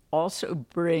event, also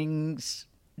brings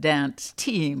dance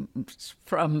teams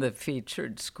from the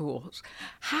featured schools.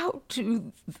 How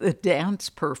do the dance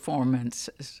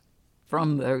performances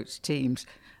from those teams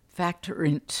factor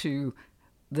into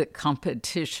the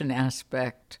competition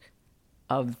aspect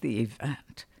of the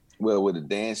event? Well, with the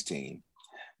dance team,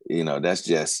 that's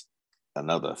just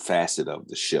another facet of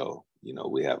the show.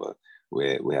 We have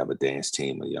a dance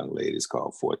team of young ladies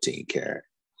called 14 Karat.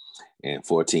 And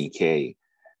 14K,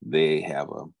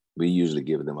 we usually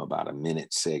give them about a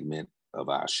minute segment of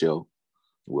our show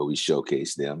where we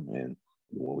showcase them. And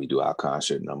when we do our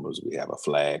concert numbers, we have a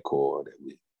flag corps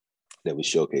that we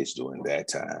showcase during that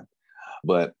time.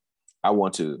 But I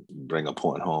want to bring a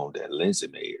point home that Lindsay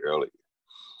made earlier.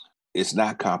 It's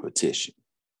not competition.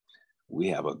 We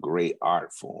have a great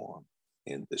art form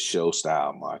in the show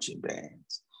style marching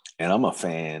bands. And I'm a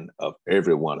fan of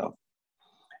every one of them.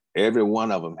 Every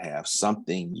one of them have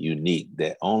something unique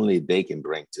that only they can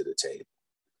bring to the table.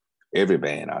 Every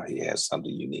band out here has something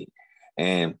unique.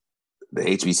 And the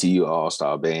HBCU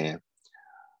All-Star Band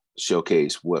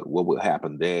showcase, what will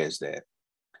happen there is that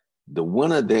the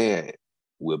winner there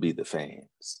will be the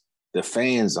fans. The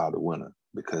fans are the winner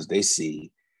because they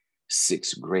see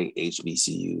 6 great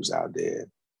HBCUs out there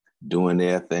doing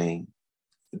their thing,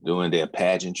 doing their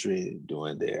pageantry,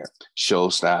 doing their show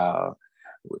style.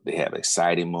 They have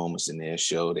exciting moments in their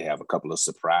show. They have a couple of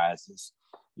surprises.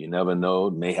 You never know.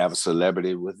 May have a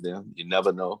celebrity with them. You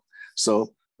never know.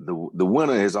 So the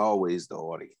winner is always the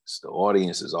audience. The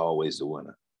audience is always the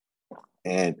winner.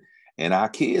 And our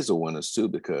kids are winners too,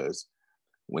 because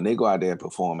when they go out there and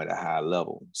perform at a high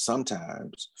level,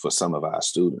 sometimes for some of our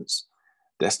students,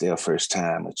 that's their first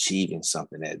time achieving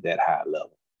something at that high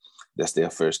level. That's their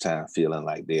first time feeling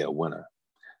like they're a winner.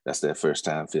 That's their first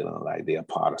time feeling like they're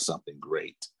part of something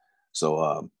great.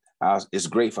 So it's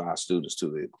great for our students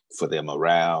too, for their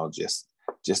morale, just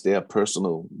their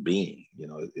personal being. You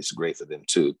know, it's great for them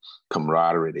too.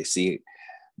 Camaraderie, they see it.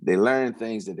 They learn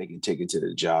things that they can take into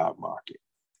the job market.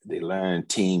 They learn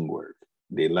teamwork.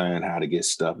 They learn how to get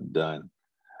stuff done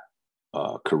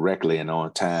correctly and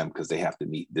on time because they have to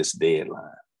meet this deadline.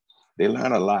 They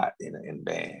learn a lot in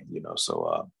band, you know.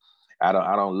 So I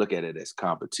don't look at it as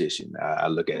competition. I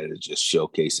look at it as just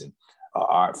showcasing an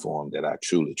art form that I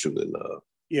truly, truly love.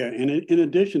 Yeah, and in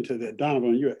addition to that,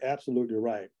 Donovan, you're absolutely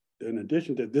right. In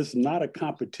addition to this is not a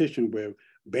competition where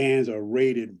bands are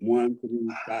rated 1 through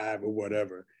 5 or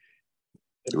whatever.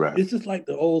 Right. It's just like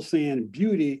the old saying,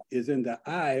 beauty is in the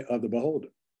eye of the beholder.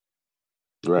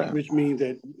 Right. Which means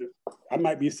that I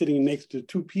might be sitting next to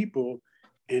 2 people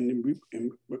and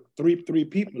three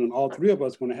people, and all 3 of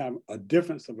us going to have a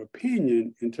difference of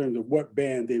opinion in terms of what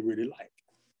band they really like.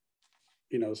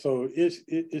 You know, so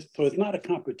it's not a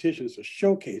competition, it's a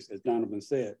showcase, as Donovan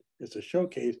said. It's a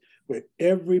showcase where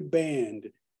every band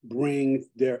brings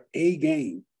their A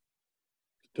game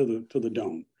to the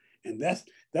dome. And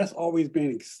that's always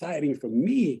been exciting for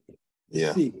me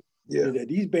to see. Yeah. That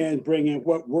these bands bring in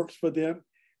what works for them.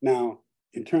 Now,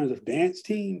 in terms of dance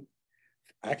team,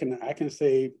 I can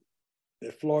say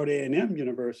that Florida A&M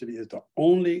University is the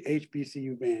only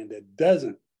HBCU band that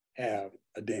doesn't have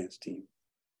a dance team.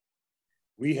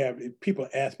 We have, people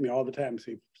ask me all the time,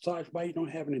 say, Sarge, why you don't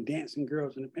have any dancing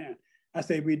girls in the band? I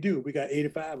say, we do. We got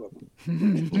 85 of them.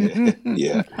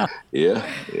 Yeah.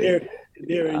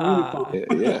 They're in uniform.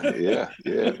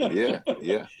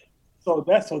 Yeah. So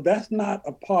that's not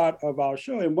a part of our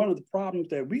show. And one of the problems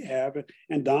that we have,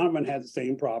 and Donovan has the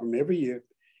same problem every year.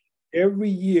 Every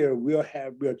year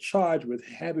we're charged with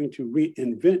having to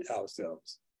reinvent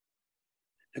ourselves,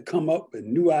 to come up with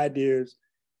new ideas,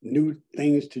 new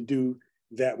things to do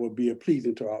that will be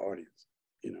pleasing to our audience.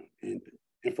 You know,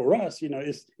 and for us, you know,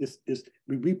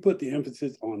 we put the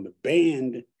emphasis on the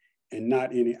band and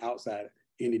not any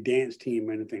dance team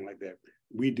or anything like that.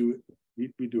 We do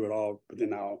it all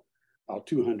within our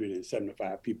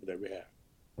 275 people that we have.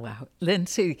 Wow.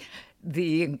 Lindsay,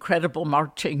 the Incredible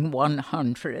Marching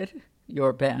 100,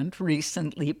 your band,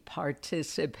 recently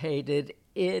participated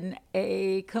in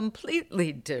a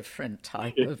completely different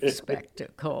type of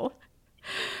spectacle,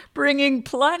 bringing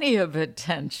plenty of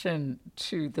attention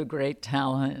to the great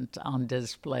talent on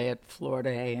display at Florida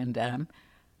A&M.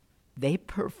 They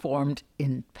performed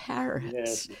in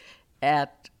Paris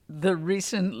at the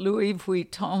recent Louis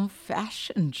Vuitton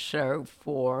fashion show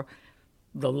for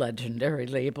the legendary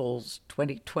label's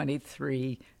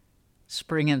 2023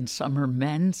 Spring and Summer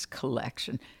Men's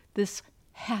Collection. This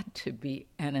had to be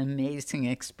an amazing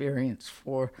experience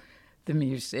for the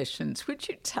musicians. Would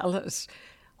you tell us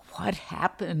what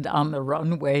happened on the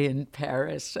runway in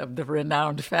Paris of the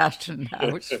renowned fashion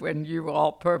house when you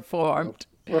all performed?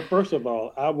 Well, first of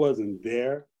all, I wasn't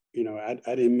there. You know, I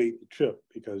didn't make the trip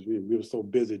because we were so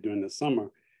busy during the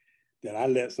summer that I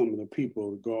let some of the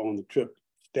people go on the trip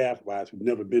staff-wise who've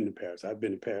never been to Paris. I've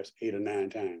been to Paris 8 or 9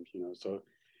 times, you know, so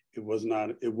it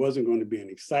wasn't going to be an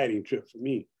exciting trip for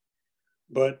me.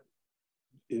 But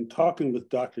in talking with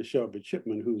Dr. Shelby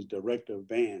Chipman, who's director of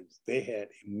bands, they had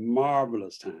a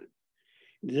marvelous time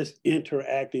just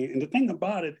interacting. And the thing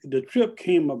about it, the trip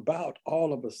came about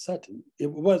all of a sudden. It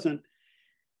wasn't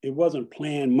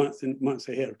planned months and months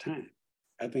ahead of time.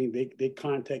 I think they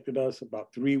contacted us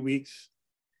about 3 weeks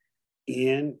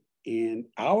in, and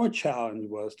our challenge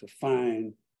was to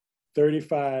find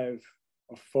 35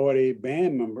 or 40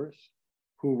 band members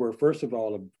who were, first of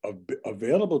all,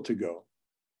 available to go,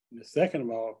 and second of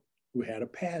all, who had a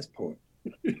passport.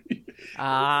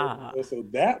 So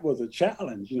that was a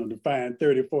challenge, you know, to find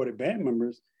 30, 40 band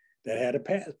members that had a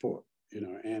passport, you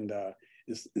know, and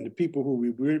the people who we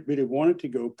really wanted to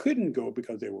go couldn't go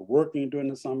because they were working during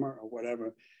the summer or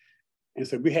whatever. And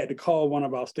so we had to call one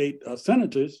of our state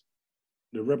senators,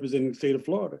 the representing the state of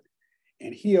Florida,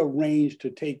 and he arranged to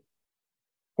take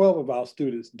 12 of our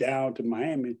students down to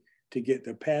Miami to get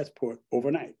their passport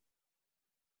overnight.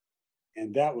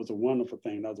 And that was a wonderful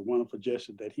thing. That was a wonderful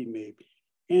gesture that he made.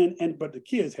 But the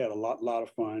kids had a lot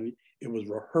of fun. It was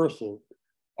rehearsal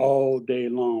all day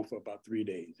long for about 3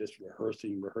 days, just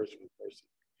rehearsing.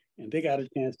 And they got a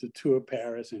chance to tour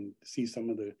Paris and see some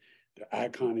of the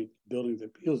iconic buildings.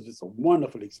 It was just a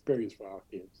wonderful experience for our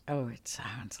kids. Oh, it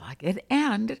sounds like it.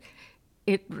 And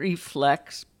it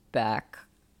reflects back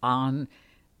on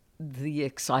the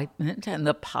excitement and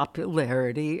the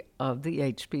popularity of the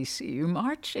HBCU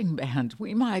marching band.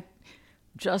 We might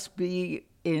just be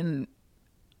in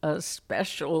a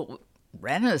special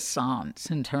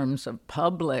renaissance in terms of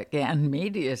public and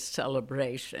media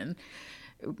celebration.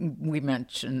 We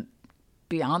mentioned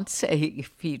Beyonce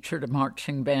featured a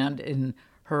marching band in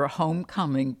her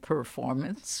homecoming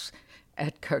performance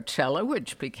at Coachella,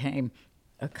 which became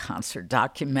a concert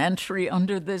documentary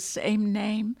under the same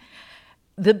name.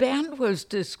 The band was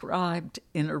described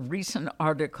in a recent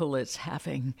article as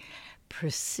having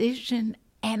precision,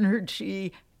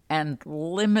 energy, and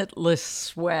limitless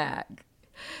swag.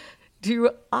 Do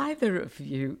either of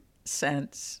you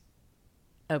sense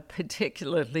a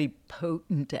particularly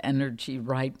potent energy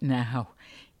right now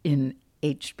in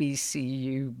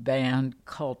HBCU band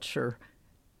culture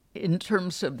in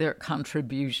terms of their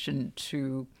contribution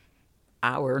to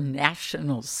our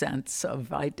national sense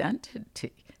of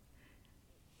identity?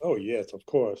 Oh, yes, of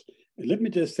course. And let me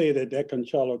just say that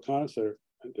Coachella concert,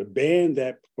 the band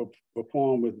that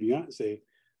performed with Beyonce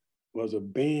was a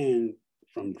band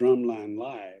from Drumline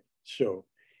Live show.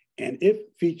 And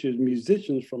it features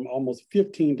musicians from almost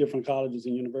 15 different colleges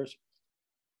and universities.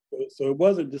 So it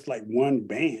wasn't just like one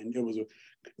band. It was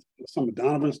some of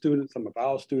Donovan's students, some of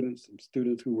our students, some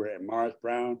students who were at Morris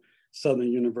Brown,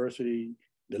 Southern University.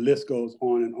 The list goes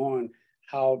on,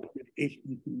 how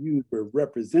HBCUs were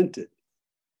represented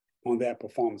on that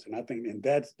performance. And I think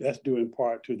that's due in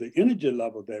part to the energy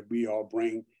level that we all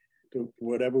bring to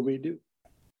whatever we do.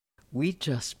 We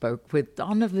just spoke with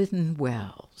Donovan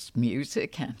Wells,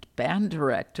 music and band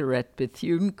director at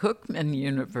Bethune-Cookman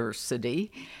University,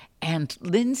 and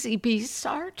Lindsay B.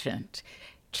 Sargent,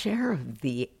 chair of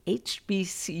the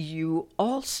HBCU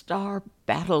All-Star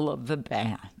Battle of the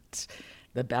Bands.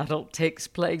 The battle takes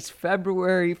place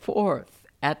February 4th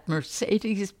at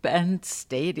Mercedes-Benz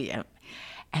Stadium,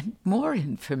 and more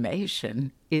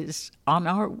information is on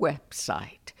our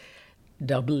website,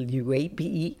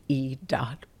 wabe.org.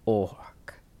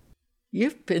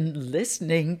 You've been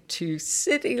listening to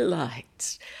City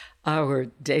Lights, our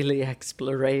daily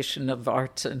exploration of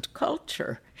arts and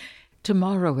culture.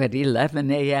 Tomorrow at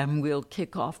 11 a.m., we'll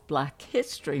kick off Black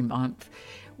History Month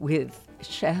with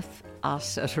Chef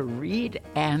Asata Reed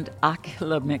and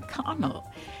Akila McConnell,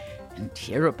 and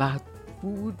hear about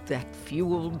food that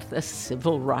fueled the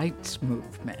civil rights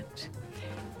movement.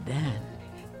 Then,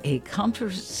 a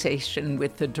conversation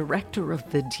with the director of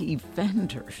The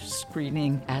Defenders,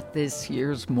 screening at this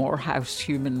year's Morehouse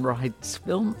Human Rights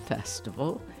Film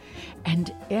Festival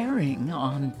and airing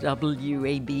on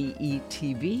WABE-TV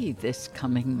this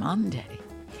coming Monday.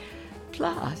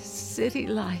 Plus, City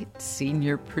Lights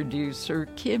senior producer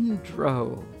Kim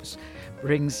Droves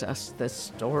brings us the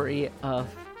story of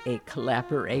a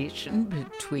collaboration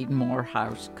between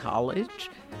Morehouse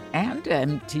College and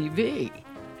MTV.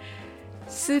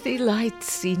 City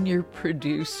Lights senior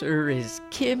producer is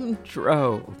Kim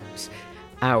Droves.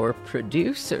 Our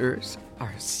producers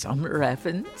are Summer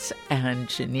Evans and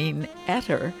Janine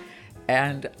Etter,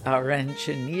 and our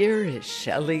engineer is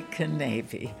Shelley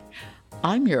Canavy.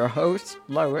 I'm your host,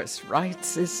 Lois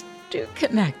Reitzes. Do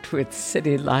connect with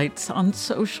City Lights on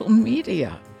social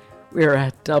media. We're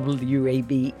at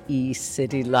WABE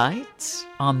City Lights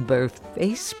on both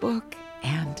Facebook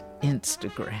and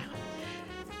Instagram.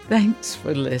 Thanks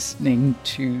for listening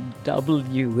to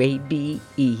WABE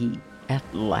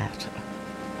Atlanta.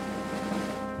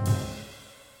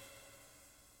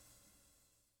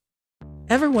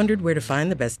 Ever wondered where to find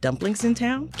the best dumplings in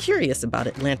town? Curious about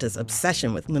Atlanta's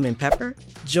obsession with lemon pepper?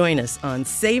 Join us on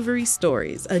Savory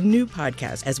Stories, a new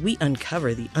podcast as we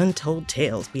uncover the untold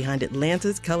tales behind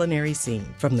Atlanta's culinary scene.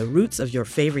 From the roots of your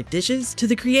favorite dishes to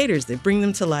the creators that bring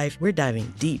them to life, we're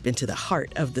diving deep into the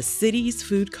heart of the city's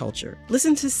food culture.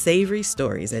 Listen to Savory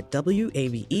Stories at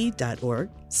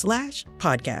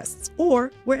wabe.org/podcasts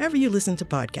or wherever you listen to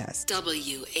podcasts.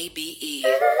 WABE.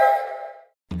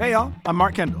 Hey y'all, I'm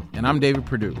Mark Kendall. And I'm David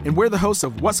Perdue. And we're the hosts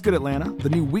of What's Good Atlanta, the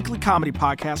new weekly comedy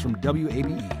podcast from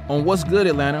WABE. On What's Good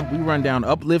Atlanta, we run down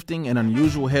uplifting and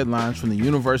unusual headlines from the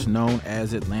universe known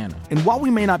as Atlanta. And while we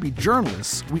may not be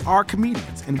journalists, we are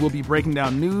comedians, and we'll be breaking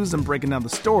down news and breaking down the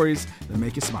stories that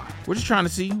make you smile. We're just trying to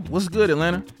see what's good,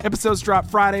 Atlanta. Episodes drop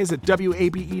Fridays at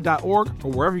wabe.org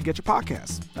or wherever you get your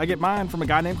podcasts. I get mine from a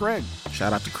guy named Craig.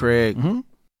 Shout out to Craig.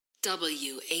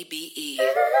 WABE.